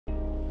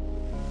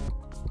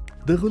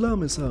The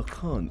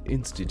GIK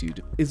Institute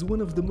is one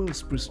of the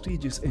most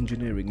prestigious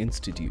engineering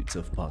institutes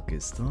of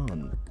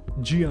Pakistan.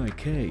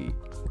 GIK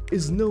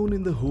is known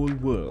in the whole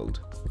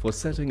world for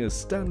setting a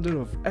standard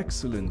of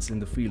excellence in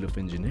the field of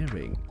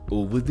engineering.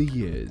 Over the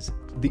years,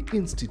 the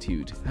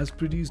institute has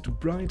produced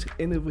bright,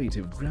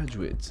 innovative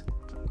graduates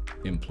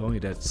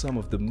employed at some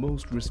of the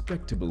most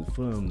respectable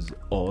firms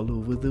all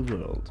over the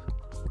world.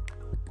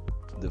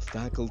 The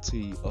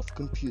Faculty of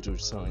Computer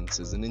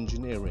Sciences and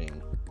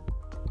Engineering.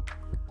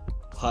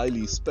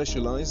 Highly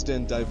specialized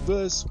and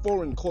diverse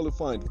foreign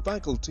qualified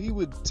faculty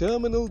with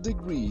terminal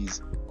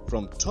degrees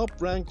from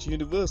top-ranked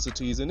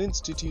universities and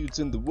institutes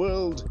in the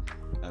world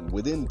and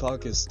within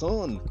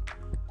Pakistan.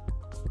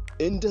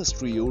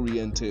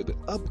 Industry-oriented,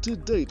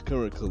 up-to-date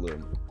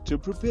curriculum to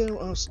prepare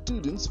our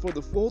students for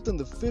the 4th and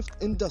the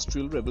 5th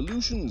industrial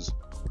revolutions.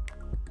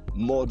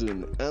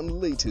 Modern and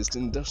latest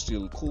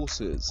industrial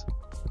courses,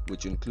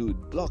 which include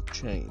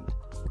blockchain,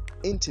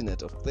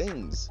 Internet of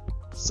Things,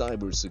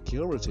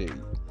 cybersecurity,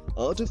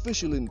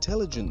 artificial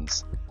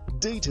intelligence,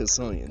 data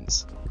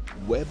science,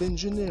 web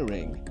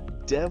engineering,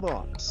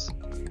 DevOps,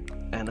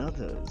 and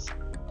others.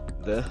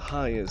 The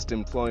highest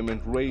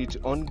employment rate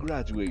on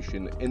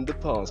graduation in the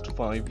past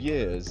 5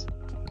 years.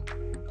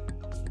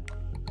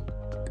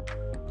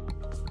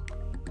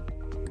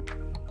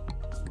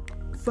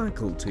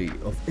 Faculty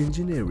of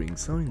Engineering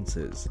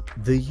Sciences,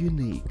 the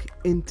unique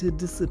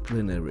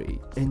interdisciplinary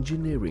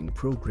engineering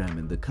program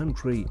in the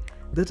country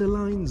that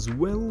aligns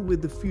well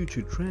with the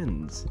future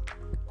trends.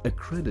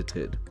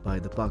 Accredited by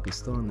the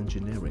Pakistan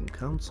Engineering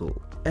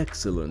Council.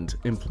 Excellent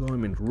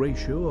employment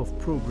ratio of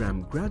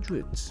program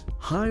graduates.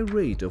 High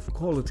rate of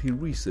quality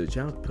research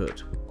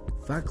output.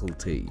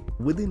 Faculty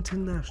with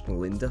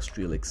international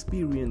industrial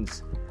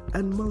experience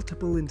and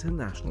multiple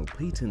international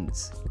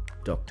patents.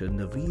 Dr.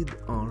 Naveed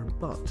R.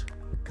 Butt.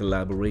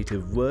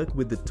 Collaborative work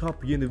with the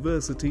top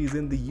universities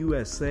in the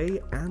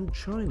USA and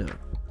China.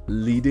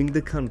 Leading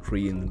the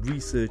country in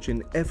research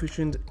in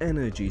efficient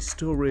energy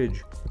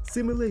storage,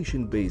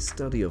 simulation-based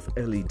study of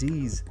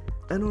LEDs,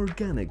 and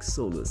organic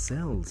solar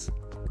cells.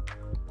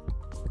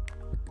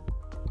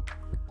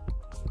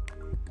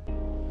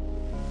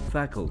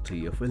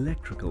 Faculty of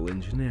Electrical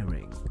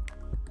Engineering.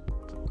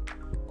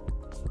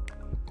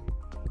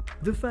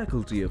 The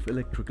Faculty of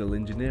Electrical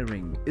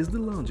Engineering is the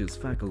largest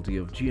faculty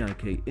of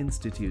GIK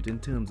Institute in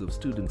terms of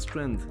student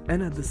strength,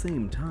 and at the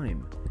same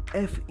time,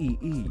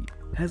 FEE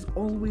has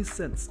always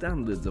set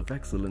standards of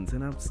excellence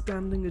and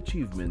outstanding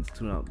achievements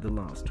throughout the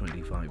last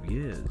 25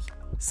 years.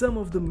 Some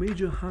of the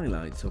major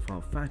highlights of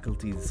our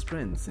faculty's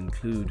strengths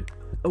include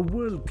a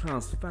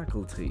world-class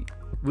faculty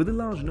with a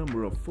large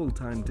number of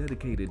full-time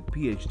dedicated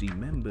PhD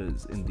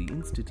members in the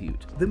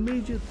institute. The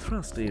major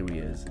thrust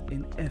areas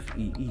in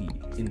FEE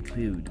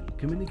include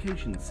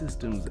communication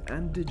systems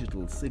and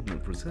digital signal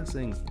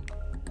processing,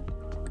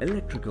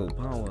 electrical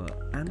power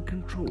and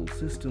control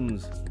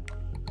systems,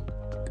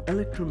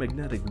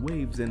 electromagnetic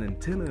waves and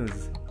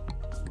antennas,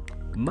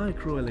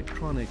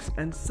 microelectronics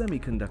and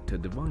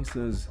semiconductor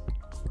devices,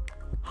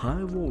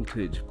 high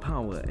voltage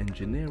power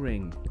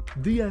engineering.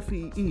 The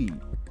FEE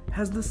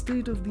has the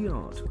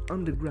state-of-the-art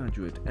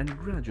undergraduate and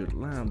graduate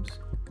labs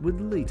with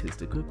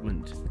latest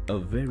equipment, a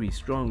very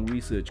strong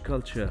research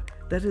culture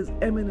that is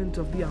eminent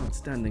of the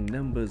outstanding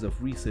numbers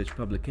of research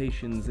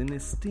publications in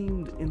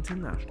esteemed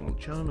international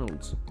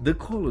journals. The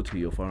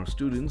quality of our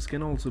students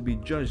can also be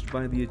judged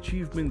by the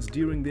achievements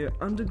during their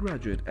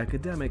undergraduate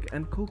academic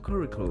and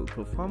co-curricular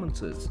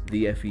performances.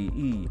 The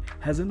FEE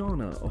has an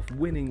honor of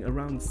winning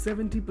around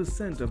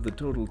 70% of the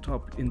total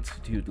top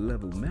institute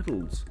level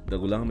medals. The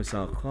Ghulam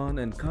Ishaq Khan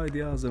and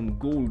Quaid-e-Azam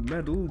gold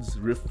medals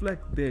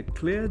reflect their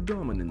clear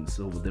dominance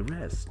over the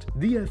rest.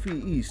 The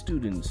FEE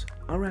students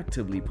are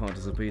actively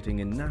participating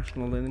in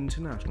national and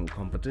international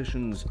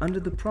competitions under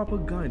the proper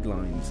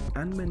guidelines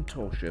and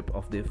mentorship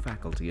of their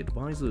faculty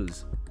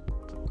advisors.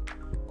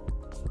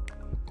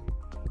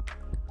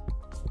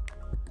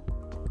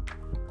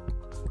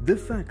 The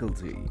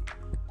Faculty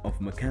of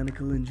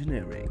Mechanical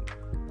Engineering.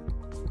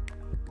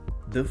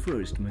 The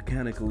first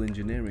mechanical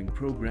engineering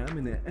program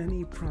in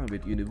any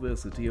private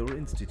university or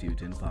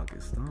institute in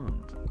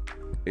Pakistan.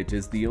 It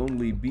is the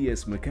only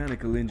BS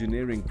Mechanical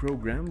Engineering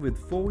program with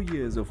 4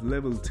 years of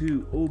Level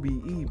 2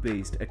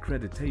 OBE-based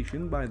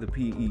accreditation by the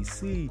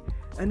PEC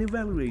and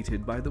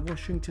evaluated by the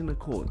Washington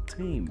Accord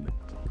team.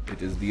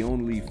 It is the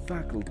only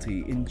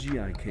faculty in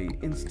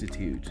GIK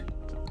Institute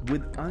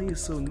with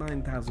ISO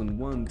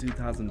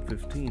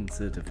 9001-2015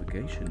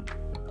 certification.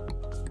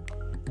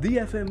 The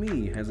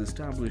FME has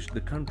established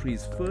the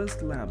country's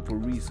first lab for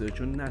research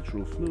on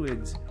natural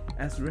fluids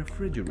as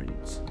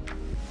refrigerants.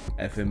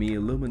 FME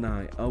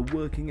alumni are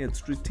working at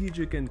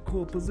strategic and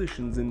core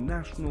positions in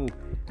national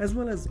as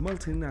well as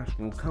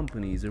multinational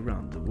companies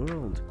around the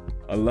world.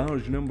 A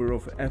large number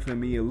of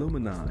FME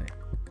alumni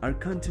are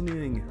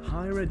continuing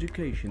higher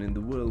education in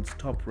the world's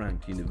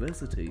top-ranked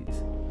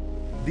universities.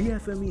 The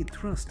FME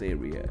thrust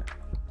area,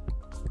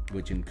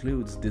 which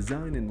includes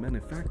design and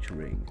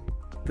manufacturing,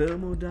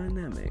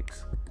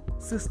 thermodynamics,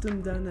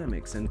 system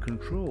dynamics and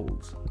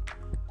controls,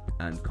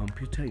 and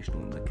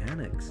computational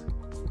mechanics.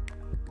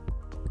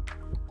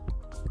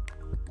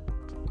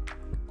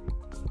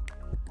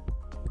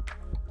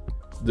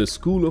 The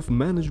School of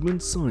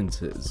Management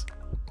Sciences.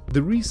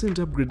 The recent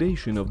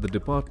upgradation of the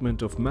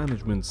Department of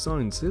Management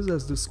Sciences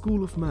as the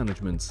School of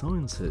Management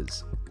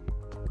Sciences.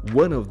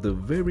 One of the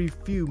very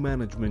few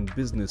management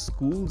business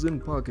schools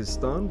in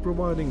Pakistan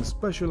providing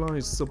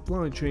specialized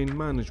supply chain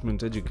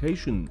management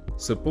education,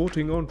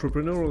 supporting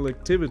entrepreneurial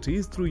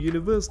activities through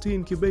University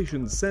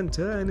Incubation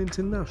Center and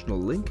international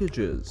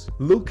linkages.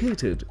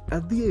 Located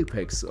at the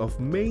apex of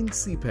main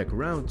CPEC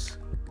routes,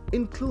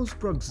 in close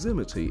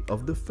proximity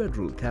of the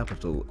federal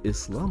capital,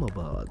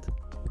 Islamabad.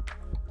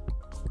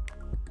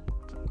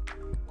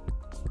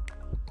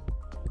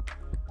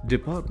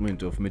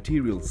 Department of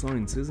Material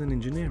Sciences and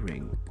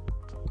Engineering.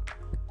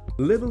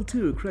 Level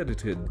 2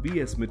 accredited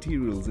BS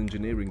Materials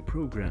Engineering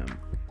program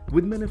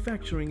with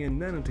manufacturing and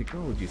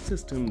nanotechnology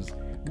systems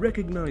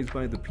recognized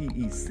by the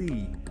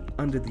PEC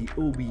under the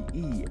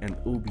OBE and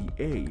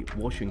OBA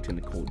Washington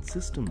Accord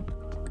system.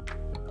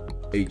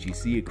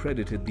 HEC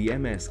accredited the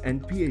MS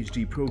and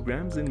PhD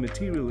programs in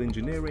material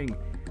engineering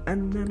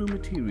and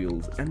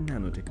nanomaterials and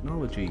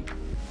nanotechnology.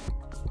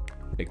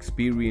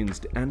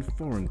 Experienced and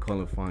foreign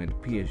qualified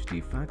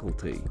PhD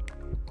faculty.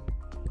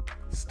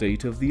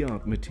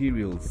 State-of-the-art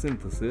material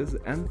synthesis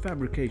and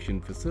fabrication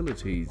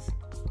facilities.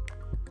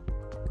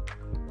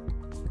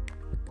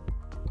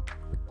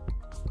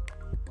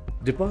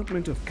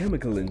 Department of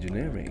Chemical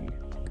Engineering.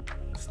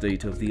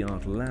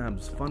 State-of-the-art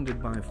labs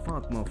funded by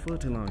Fatma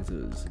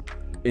Fertilizers.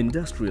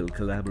 Industrial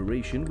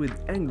collaboration with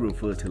Angro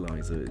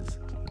Fertilizers,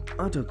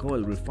 Atak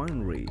Oil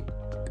Refinery,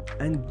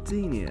 and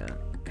Denia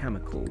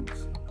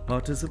Chemicals.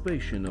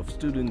 Participation of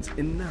students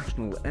in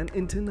national and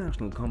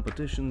international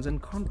competitions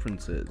and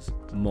conferences.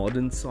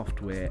 Modern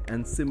software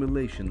and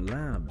simulation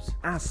labs.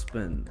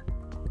 Aspen,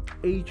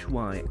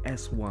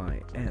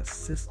 HYSYS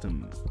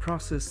system,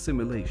 process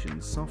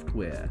simulation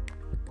software.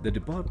 The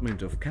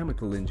Department of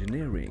Chemical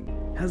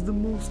Engineering has the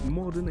most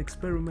modern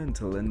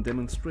experimental and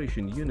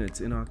demonstration units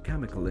in our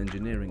chemical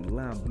engineering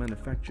lab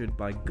manufactured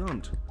by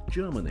Gant,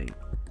 Germany,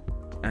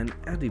 and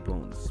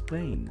Adibon,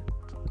 Spain.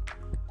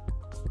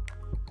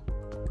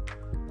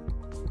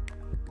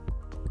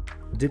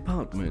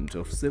 Department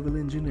of Civil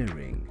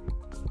Engineering.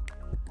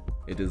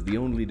 It is the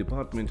only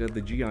department at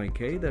the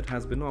GIK that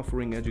has been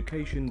offering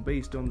education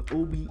based on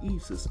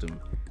OBE system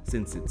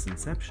since its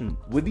inception,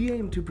 with the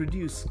aim to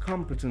produce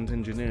competent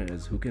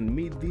engineers who can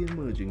meet the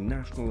emerging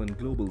national and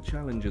global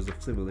challenges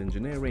of civil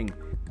engineering.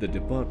 The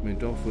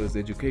department offers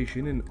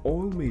education in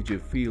all major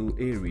field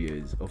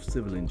areas of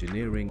civil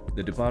engineering.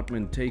 The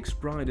department takes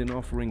pride in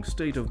offering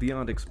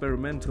state-of-the-art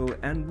experimental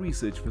and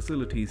research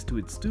facilities to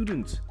its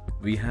students.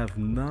 We have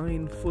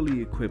 9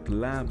 fully equipped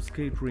labs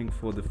catering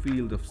for the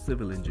field of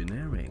civil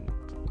engineering.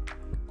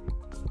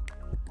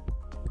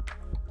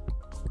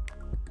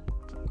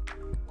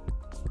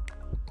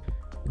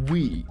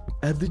 We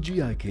at the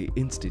GIK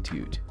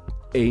Institute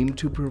aim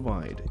to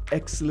provide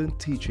excellent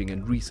teaching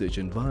and research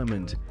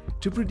environment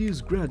to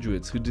produce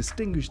graduates who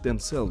distinguish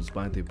themselves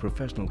by their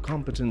professional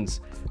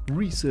competence,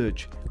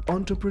 research,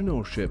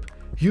 entrepreneurship,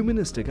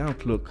 humanistic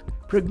outlook,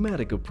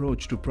 pragmatic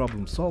approach to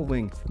problem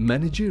solving,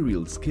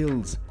 managerial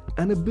skills,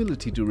 and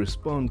ability to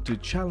respond to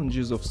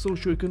challenges of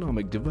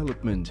socio-economic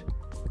development,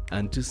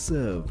 and to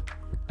serve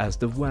as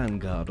the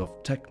vanguard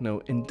of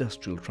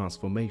techno-industrial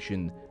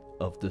transformation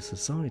of the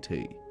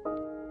society.